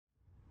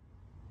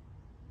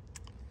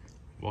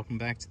Welcome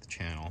back to the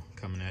channel,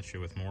 coming at you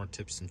with more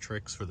tips and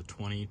tricks for the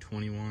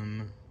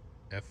 2021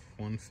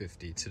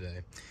 F-150 today.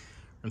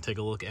 We're going to take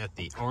a look at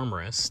the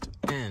armrest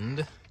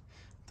and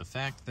the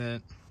fact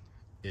that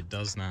it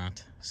does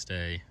not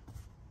stay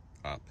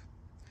up.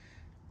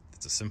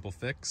 It's a simple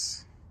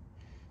fix,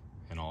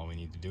 and all we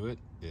need to do it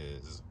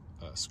is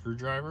a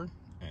screwdriver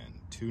and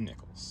 2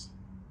 nickels.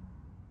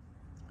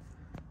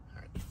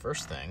 Alright, the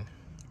first thing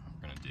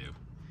we're going to do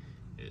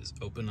is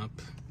open up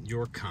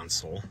your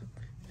console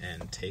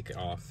and take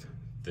off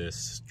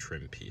this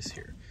trim piece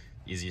here.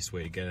 Easiest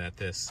way to get at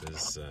this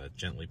is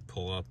gently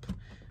pull up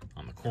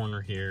on the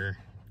corner here,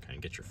 kind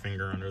of get your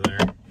finger under there,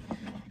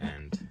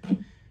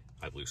 and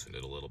I've loosened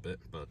it a little bit,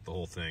 but the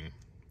whole thing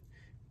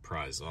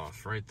pries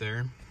off right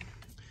there.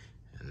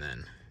 And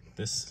then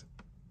this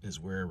is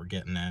where we're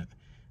getting at,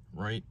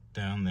 right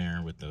down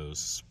there with those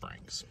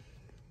springs.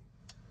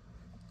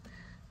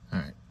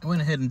 Alright, I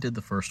went ahead and did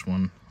the first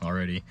one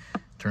already.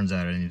 Turns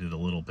out I needed a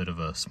little bit of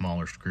a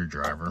smaller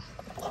screwdriver.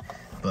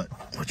 But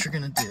what you're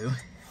going to do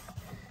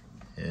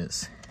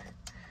is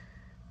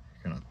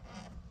you're going to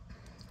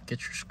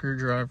get your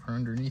screwdriver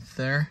underneath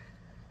there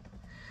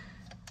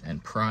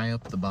and pry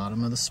up the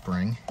bottom of the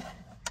spring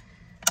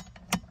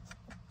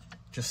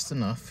just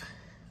enough.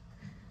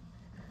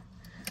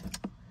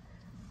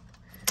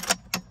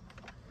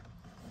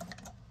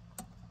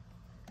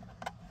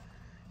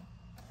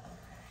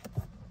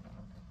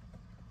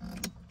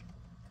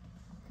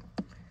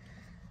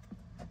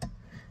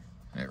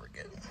 There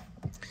we go.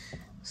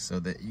 So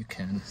that you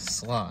can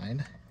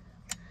slide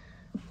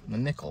the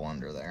nickel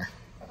under there.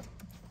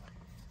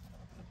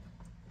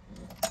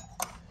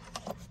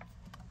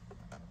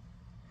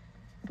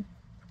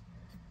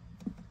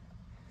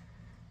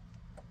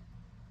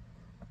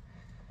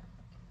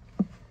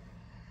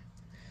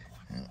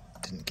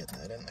 Didn't get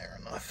that in there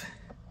enough.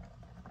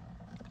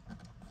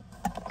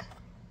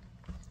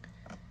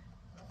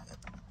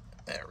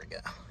 There we go.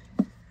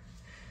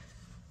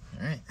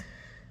 All right.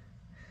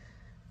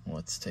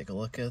 Let's take a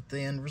look at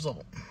the end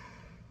result.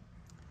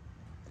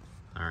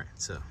 All right,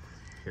 so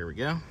here we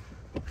go.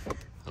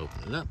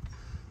 Open it up.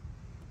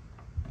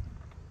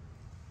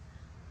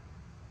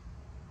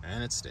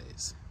 And it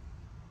stays.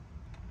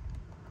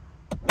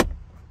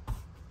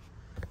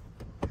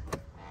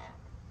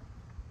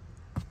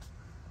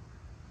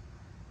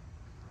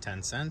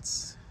 10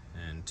 cents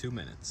and 2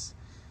 minutes.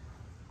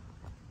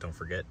 Don't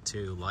forget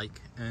to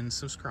like and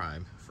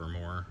subscribe for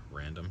more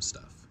random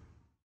stuff.